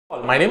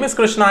My name is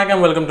Krishnayak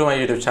and welcome to my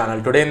YouTube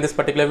channel. Today in this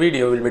particular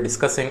video, we'll be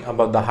discussing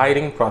about the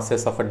hiring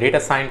process of a data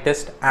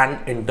scientist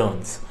and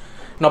interns.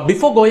 Now,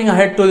 before going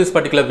ahead to this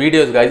particular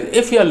videos, guys,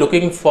 if you are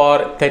looking for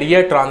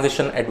career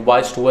transition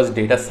advice towards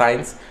data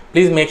science,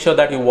 please make sure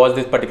that you watch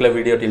this particular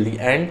video till the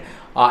end.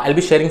 I'll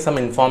be sharing some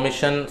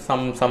information,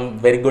 some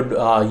very good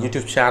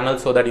YouTube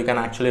channels so that you can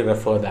actually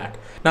refer that.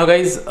 Now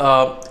guys,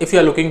 if you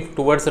are looking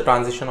towards the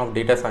transition of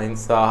data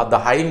science, the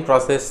hiring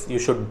process you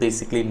should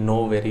basically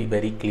know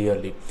very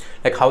clearly,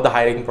 like how the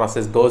hiring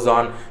process goes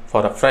on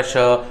for a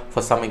fresher,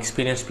 for some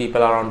experienced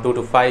people around 2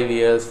 to 5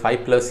 years,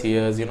 5+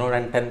 years,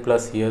 and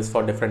 10+ years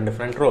for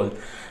different roles.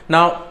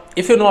 Now,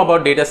 if you know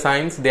about data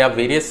science, there are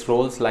various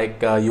roles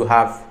like you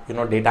have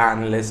data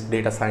analyst,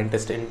 data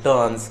scientist,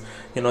 interns,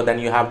 then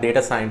you have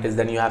data scientist,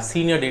 then you have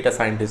senior data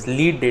scientist,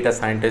 lead data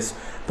scientist,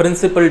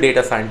 principal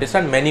data scientist,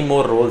 and many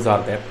more roles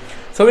are there.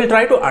 So we'll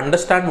try to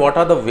understand what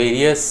are the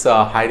various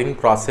hiring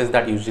process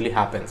that usually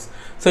happens.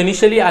 So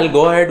initially I'll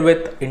go ahead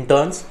with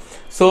interns.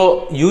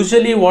 So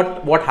usually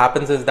what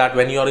happens is that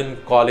when you're in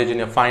college in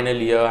your final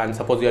year and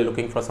suppose you're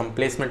looking for some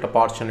placement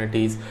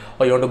opportunities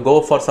or you want to go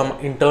for some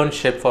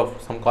internship for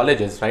some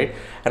colleges, right?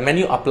 And when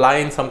you apply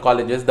in some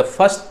colleges, the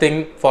first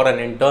thing for an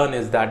intern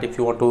is that if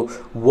you want to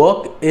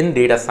work in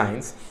data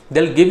science,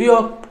 they'll give you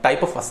a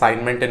type of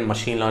assignment in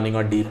machine learning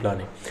or deep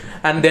learning,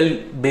 and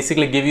they'll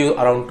basically give you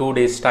around 2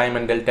 days time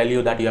and they'll tell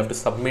you that you have to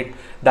submit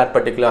that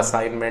particular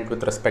assignment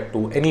with respect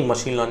to any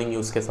machine learning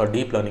use case or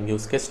deep learning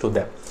use case to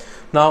them.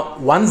 Now,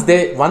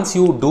 once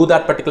you do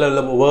that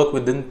particular work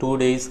within 2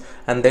 days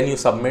and then you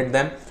submit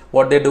them,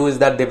 what they do is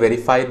that they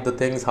verify the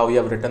things, how you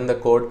have written the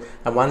code,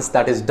 and once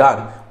that is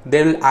done,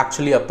 they will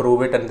actually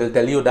approve it and they'll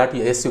tell you that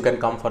yes, you can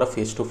come for a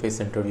face-to-face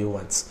interview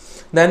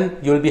once. Then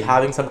you'll be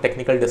having some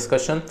technical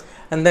discussion,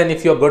 and then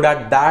if you're good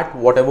at that,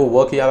 whatever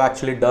work you have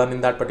actually done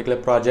in that particular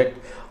project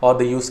or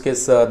the use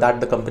case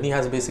that the company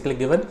has basically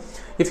given,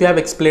 if you have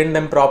explained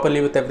them properly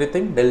with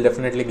everything, they'll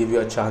definitely give you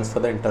a chance for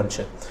the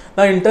internship.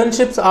 Now,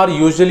 internships are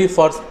usually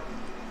for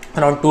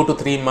around 2 to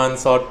 3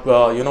 months or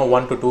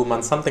 1 to 2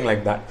 months, something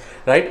like that,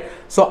 right?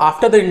 So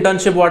after the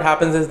internship, what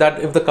happens is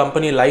that if the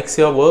company likes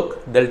your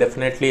work, they'll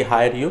definitely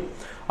hire you.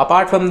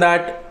 Apart from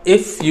that,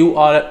 if you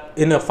are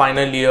in a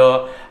final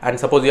year and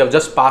suppose you have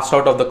just passed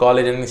out of the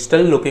college and you're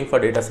still looking for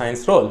data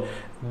science role,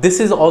 this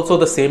is also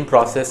the same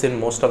process in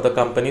most of the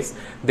companies.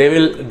 They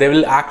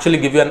will actually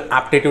give you an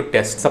aptitude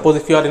test. Suppose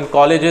if you are in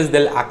colleges,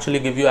 they'll actually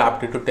give you an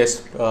aptitude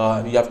test.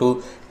 You have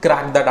to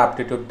crack that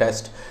aptitude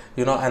test,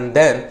 and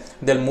then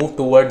they'll move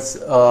towards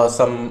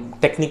some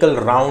technical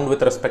round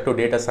with respect to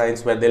data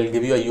science, where they'll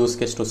give you a use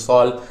case to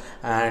solve,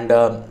 and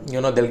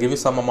they'll give you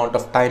some amount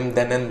of time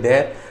then and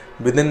there.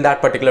 Within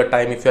that particular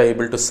time, if you are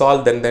able to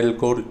solve, then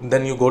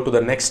you go to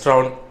the next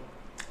round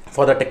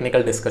for the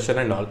technical discussion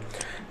and all.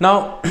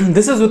 Now,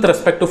 this is with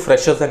respect to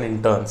freshers and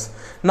interns.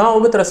 Now,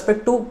 with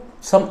respect to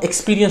some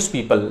experienced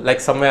people, like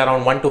somewhere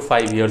around 1 to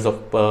 5 years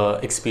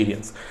of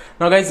experience.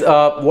 Now guys,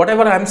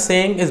 whatever I'm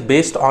saying is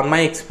based on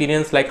my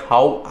experience, like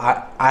how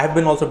I have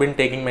also been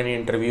taking many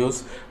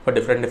interviews for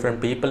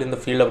different people in the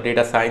field of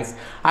data science.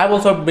 I've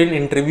also been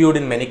interviewed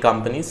in many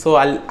companies, so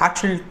I'll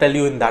actually tell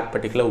you in that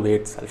particular way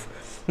itself.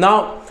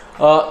 Now,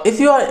 if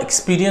you are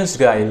experienced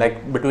guy,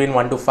 like between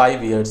 1 to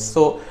 5 years,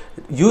 so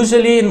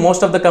usually in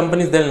most of the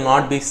companies there will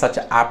not be such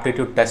an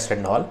aptitude test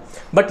and all,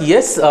 but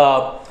yes,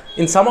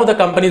 in some of the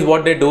companies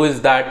what they do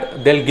is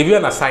that they'll give you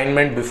an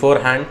assignment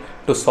beforehand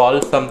to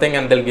solve something,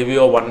 and they'll give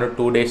you a 1 or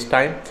 2 days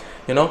time,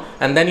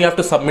 and then you have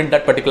to submit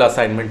that particular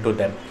assignment to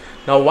them.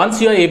 Now,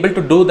 once you are able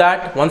to do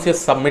that, once you're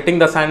submitting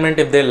the assignment,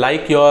 if they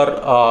like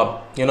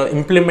your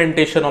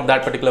implementation of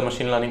that particular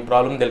machine learning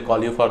problem, they'll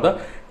call you for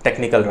the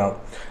technical round.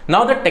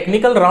 Now, the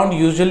technical round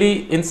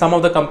usually in some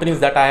of the companies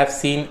that I have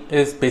seen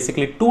is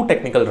basically 2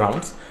 technical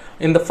rounds.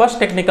 In the first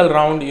technical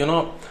round,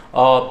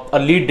 a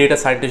lead data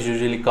scientist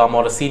usually come,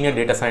 or a senior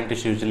data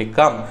scientist usually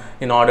come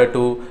in order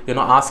to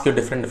ask you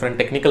different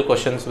technical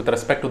questions with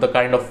respect to the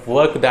kind of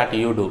work that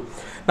you do.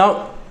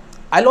 Now,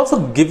 I'll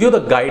also give you the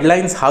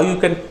guidelines how you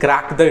can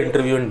crack the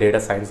interview in data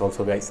science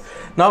also, guys.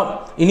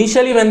 Now,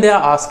 initially when they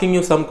are asking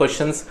you some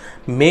questions,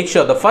 make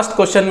sure the first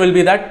question will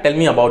be that tell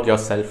me about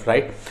yourself,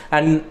 right?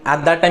 And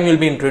at that time you'll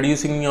be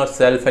introducing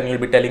yourself and you'll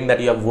be telling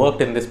that you have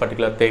worked in this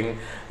particular thing,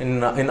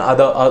 in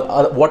other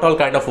what all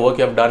kind of work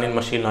you have done in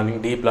machine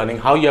learning, deep learning,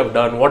 how you have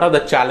done, what are the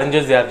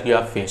challenges that you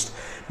have faced.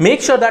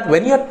 Make sure that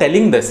when you're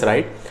telling this,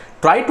 right,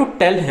 try to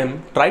tell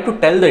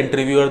the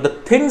interviewer the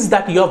things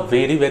that you are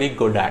very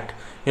good at.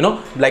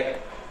 Like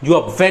you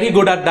are very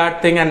good at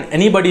that thing, and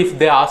anybody, if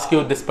they ask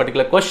you this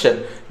particular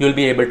question, you'll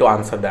be able to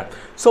answer them.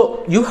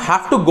 So you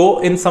have to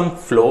go in some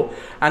flow,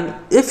 and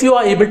if you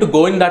are able to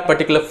go in that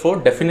particular flow,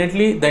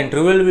 definitely the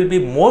interviewer will be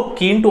more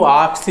keen to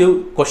ask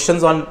you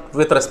questions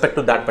with respect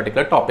to that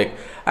particular topic.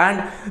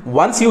 And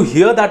once you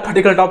hear that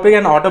particular topic,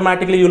 and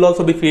automatically you'll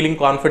also be feeling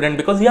confident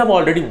because you have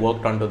already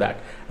worked onto that,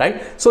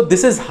 right? So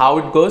this is how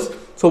it goes.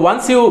 So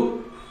once you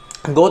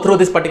go through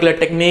this particular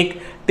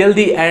technique till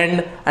the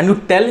end and you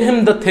tell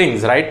him the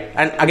things, right?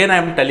 And again, I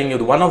am telling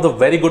you, one of the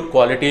very good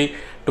quality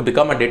to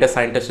become a data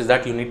scientist is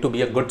that you need to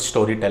be a good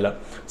storyteller.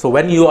 So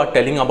when you are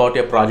telling about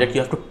your project,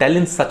 you have to tell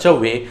in such a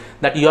way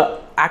that you are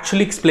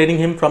actually explaining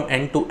him from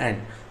end to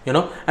end, you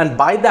know, and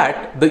by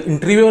that the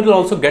interviewer will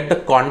also get the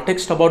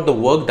context about the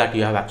work that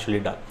you have actually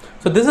done.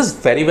 So this is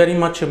very, very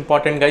much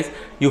important, guys.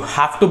 You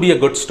have to be a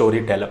good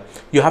storyteller.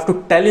 You have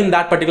to tell in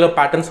that particular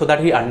pattern so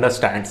that he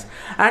understands.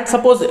 And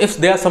suppose if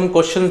there are some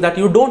questions that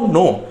you don't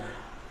know,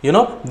 you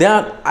know,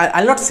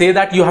 I'll not say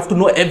that you have to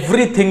know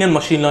everything in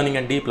machine learning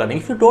and deep learning.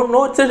 If you don't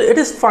know, it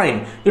is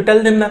fine. You tell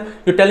him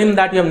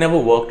that you have never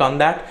worked on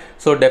that.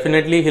 So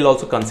definitely he'll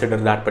also consider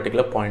that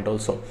particular point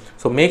also.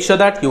 So make sure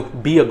that you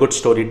be a good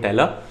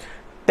storyteller.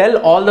 Tell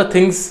all the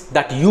things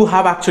that you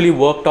have actually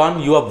worked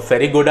on, you are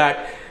very good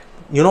at.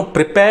 You know,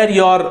 prepare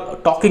your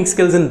talking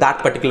skills in that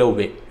particular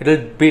way. It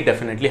will be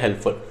definitely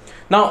helpful.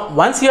 Now,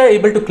 once you are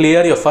able to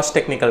clear your first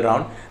technical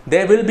round,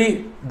 there will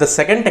be the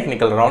second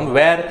technical round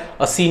where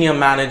a senior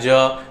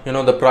manager, you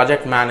know, the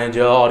project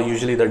manager or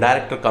usually the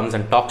director comes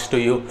and talks to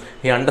you.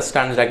 He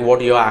understands like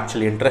what you are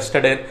actually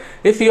interested in.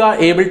 If you are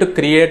able to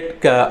clear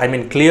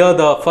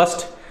the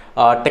first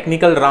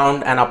technical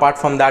round, and apart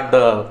from that,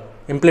 the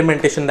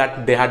implementation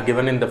that they had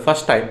given in the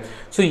first time,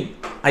 so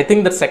I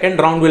think the second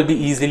round will be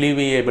easily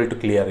be able to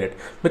clear it,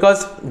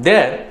 because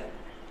there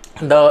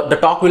the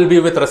talk will be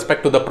with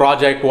respect to the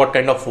project, what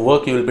kind of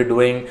work you will be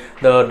doing.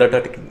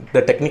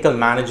 The technical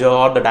manager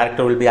or the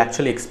director will be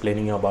actually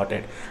explaining you about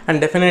it,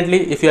 and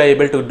definitely if you are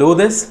able to do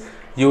this,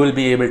 you will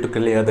be able to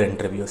clear the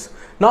interviews.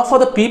 Now for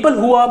the people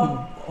who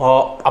are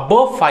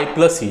above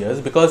 5+ years,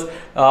 because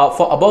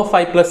for above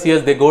 5+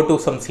 years they go to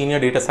some senior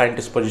data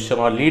scientist position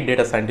or lead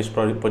data scientist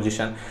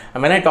position,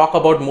 and when I talk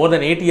about more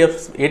than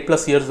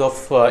 8+ years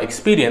of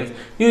experience,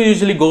 you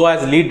usually go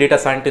as lead data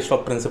scientist or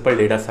principal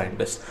data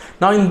scientist.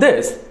 Now in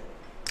this,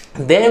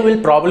 there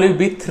will probably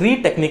be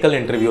 3 technical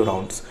interview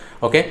rounds.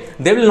 Okay,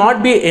 there will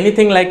not be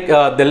anything like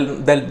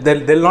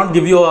they'll not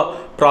give you a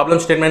problem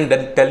statement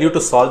then tell you to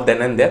solve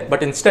then and there,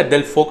 but instead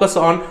they'll focus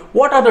on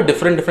what are the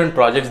different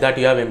projects that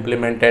you have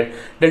implemented.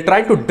 They'll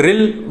try to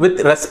drill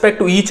with respect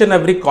to each and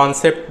every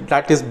concept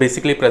that is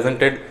basically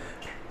presented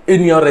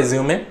in your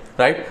resume,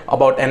 right?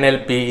 About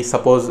NLP,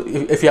 suppose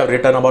if you have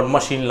written about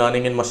machine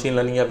learning, in machine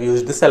learning you have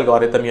used this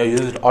algorithm, you have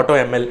used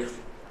AutoML,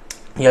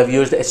 you have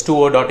used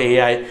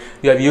S2O.ai,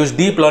 you have used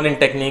deep learning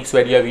techniques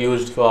where you have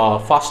used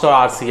faster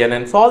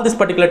RCNN. So all these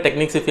particular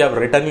techniques, if you have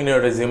written in your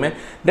resume,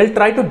 they'll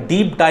try to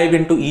deep dive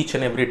into each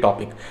and every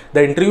topic.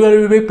 The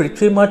interviewer will be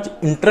pretty much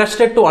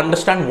interested to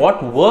understand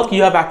what work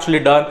you have actually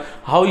done,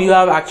 how you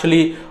have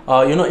actually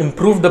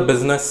improved the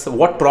business,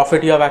 what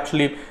profit you have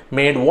actually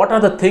made, what are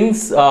the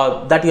things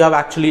that you have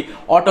actually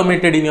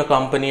automated in your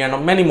company,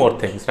 and many more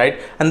things, right?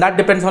 And that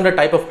depends on the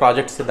type of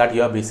projects that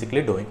you are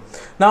basically doing.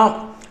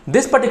 Now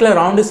this particular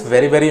round is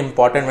very, very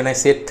important when I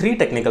say 3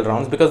 technical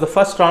rounds, because the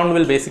first round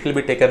will basically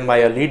be taken by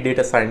a lead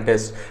data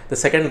scientist, the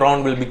second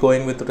round will be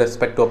going with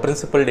respect to a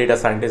principal data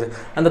scientist,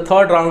 and the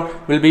third round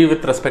will be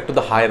with respect to the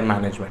higher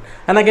management.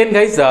 And again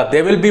guys,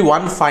 there will be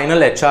one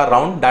final HR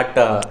round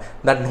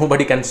that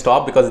nobody can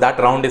stop, because that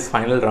round is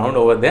final round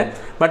over there.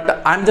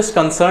 But I'm just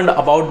concerned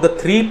about the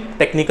 3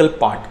 technical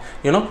part.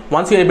 You know,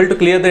 once you're able to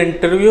clear the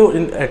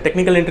interview,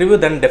 technical interview,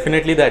 then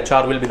definitely the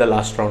HR will be the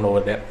last round over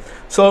there.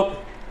 So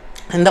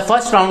in the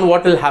first round,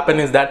 what will happen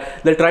is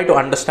that they'll try to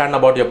understand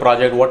about your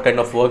project, what kind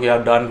of work you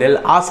have done. They'll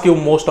ask you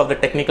most of the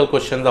technical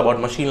questions about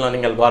machine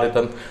learning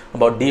algorithms,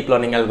 about deep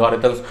learning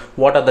algorithms,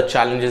 what are the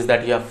challenges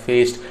that you have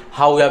faced,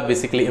 how you have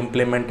basically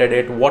implemented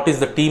it, what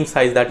is the team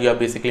size that you have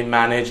basically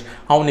managed,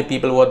 how many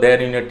people were there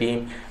in your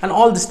team, and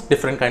all these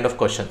different kind of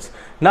questions.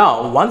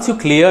 Now, once you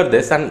clear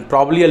this, and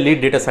probably a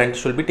lead data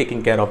scientist will be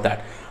taking care of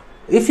that.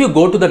 If you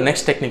go to the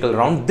next technical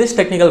round, this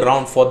technical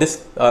round for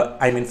this,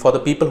 for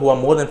the people who are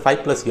more than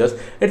 5+ years,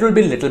 it will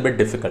be a little bit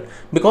difficult,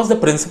 because the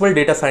principal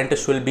data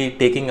scientist will be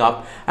taking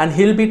up and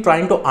he'll be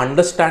trying to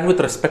understand with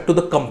respect to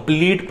the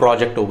complete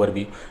project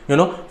overview, you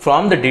know,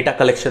 from the data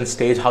collection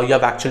stage, how you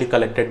have actually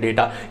collected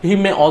data. He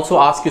may also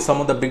ask you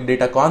some of the big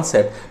data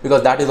concept,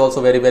 because that is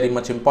also very, very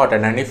much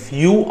important. And if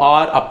you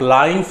are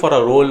applying for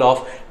a role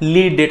of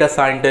lead data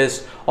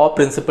scientist or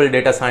principal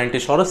data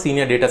scientist or a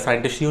senior data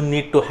scientist, you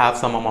need to have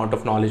some amount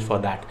of knowledge for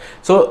that.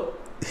 So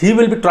he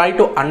will be trying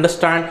to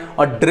understand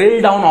or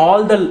drill down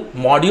all the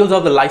modules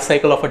of the life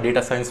cycle of a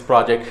data science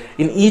project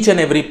in each and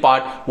every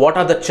part. What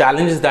are the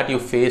challenges that you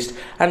faced?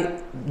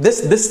 And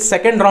this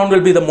second round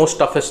will be the most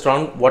toughest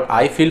round, what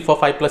I feel, for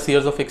 5+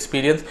 years of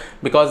experience,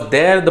 because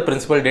there the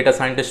principal data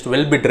scientist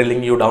will be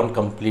drilling you down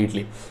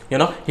completely. You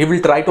know, he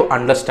will try to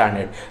understand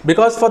it,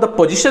 because for the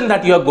position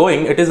that you are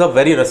going, it is a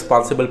very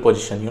responsible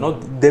position. You know,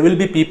 there will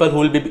be people who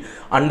will be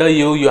under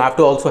you. You have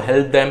to also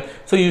help them.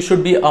 So you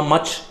should be a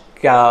much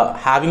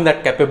having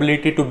that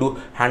capability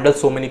to handle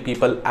so many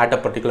people at a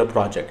particular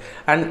project.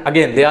 And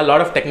again, there are a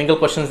lot of technical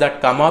questions that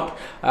come up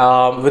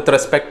with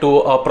respect to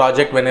a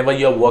project. Whenever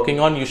you are working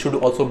on, you should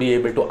also be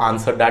able to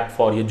answer that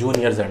for your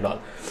juniors and all.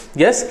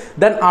 Yes,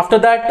 then after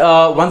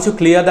that, once you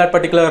clear that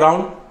particular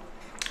round,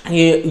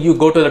 you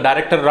go to the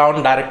director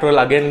round. Director will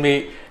again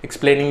be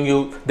explaining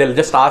you. They'll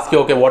just ask you,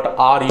 okay, what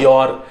are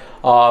your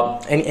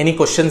any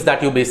questions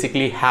that you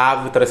basically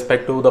have with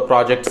respect to the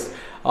projects.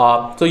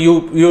 So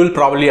you will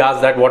probably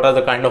ask that what are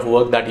the kind of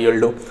work that you'll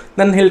do.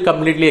 Then he'll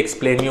completely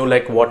explain you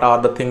like what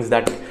are the things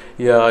that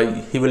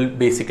he will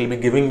basically be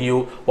giving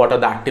you, what are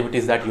the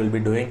activities that you will be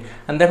doing.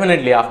 And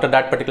definitely after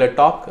that particular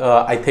talk,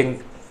 I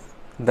think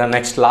the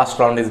last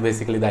round is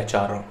basically the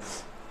HR round.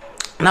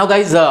 Now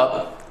guys,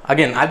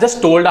 again, I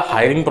just told a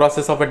hiring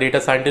process of a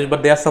data scientist,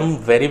 but there are some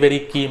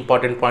very key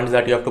important points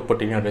that you have to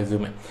put in your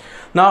resume.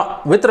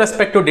 Now, with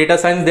respect to data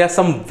science, there are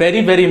some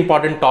very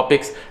important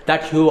topics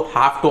that you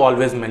have to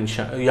always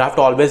mention. You have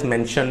to always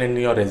mention in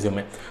your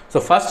resume.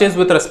 So first is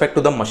with respect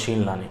to the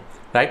machine learning,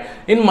 right?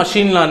 In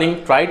machine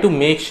learning, try to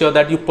make sure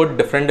that you put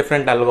different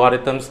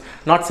algorithms,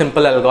 not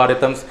simple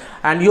algorithms,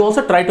 and you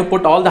also try to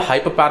put all the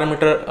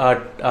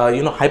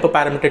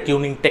hyperparameter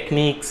tuning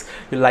techniques,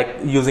 like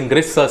using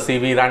grid search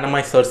CV,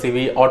 randomized search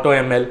CV, auto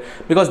ML,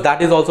 because that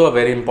is also a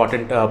very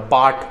important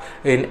part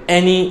in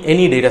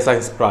any data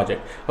science project.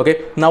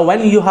 Okay, now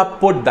when you have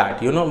put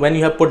that,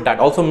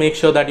 also make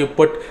sure that you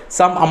put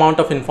some amount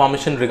of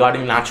information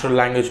regarding natural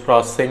language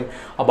processing,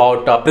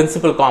 about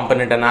principal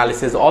component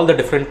analysis, all the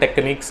different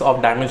techniques of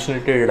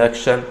dimensionality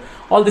reduction.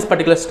 All this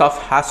particular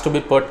stuff has to be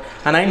put,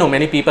 and I know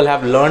many people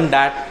have learned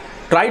that.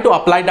 Try to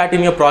apply that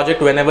in your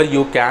project whenever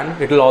you can.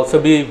 It will also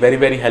be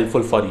very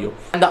helpful for you.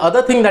 And the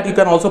other thing that you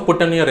can also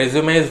put in your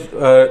resume is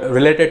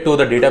related to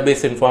the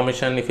database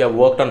information. If you have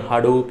worked on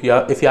Hadoop,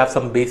 if you have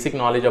some basic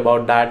knowledge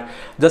about that,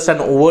 just an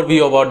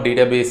overview about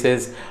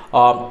databases.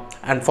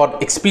 And for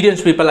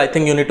experienced people, I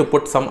think you need to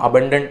put some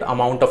abundant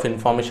amount of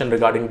information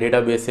regarding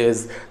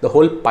databases, the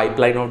whole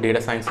pipeline of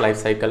data science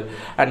lifecycle,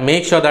 and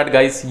make sure that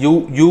guys,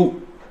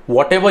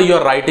 whatever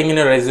you're writing in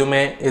your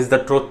resume is the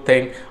truth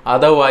thing.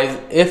 Otherwise,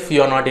 if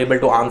you're not able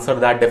to answer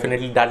that,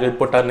 definitely that will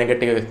put a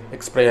negative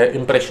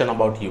impression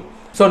about you.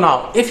 So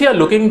now, if you're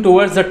looking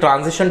towards the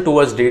transition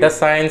towards data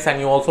science, and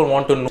you also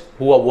want to know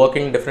who are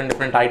working different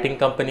IT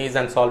companies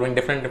and solving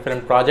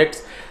different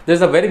projects,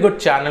 there's a very good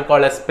channel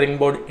called as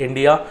Springboard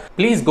India.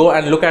 Please go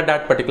and look at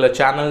that particular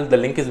channel. The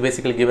link is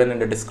basically given in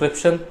the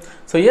description.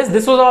 So yes,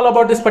 this was all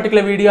about this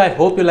particular video. I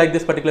hope you like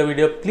this particular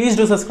video. Please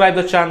do subscribe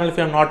the channel if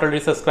you have not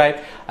already subscribed.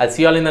 I'll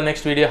see you all in the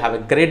next video. Have a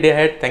great day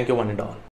ahead. Thank you one and all.